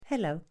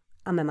Hello,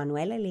 I'm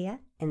Emanuela Elia,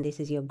 and this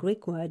is your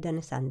Greek word on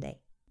a Sunday.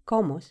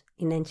 Komos,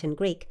 in ancient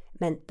Greek,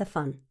 meant the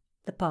fun,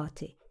 the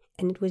party,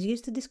 and it was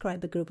used to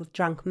describe a group of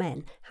drunk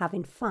men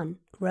having fun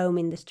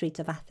roaming the streets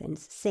of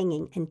Athens,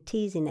 singing and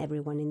teasing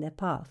everyone in their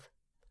path.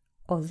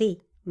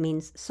 Odi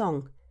means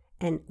song,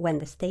 and when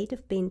the state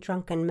of being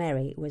drunk and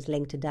merry was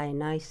linked to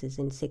Dionysus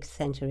in 6th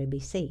century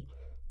BC,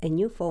 a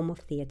new form of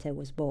theatre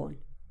was born,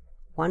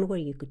 one where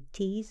you could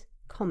tease,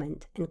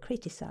 comment and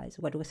criticize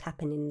what was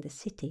happening in the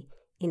city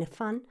in a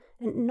fun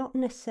and not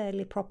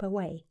necessarily proper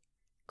way.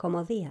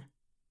 Komodia,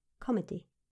 comedy.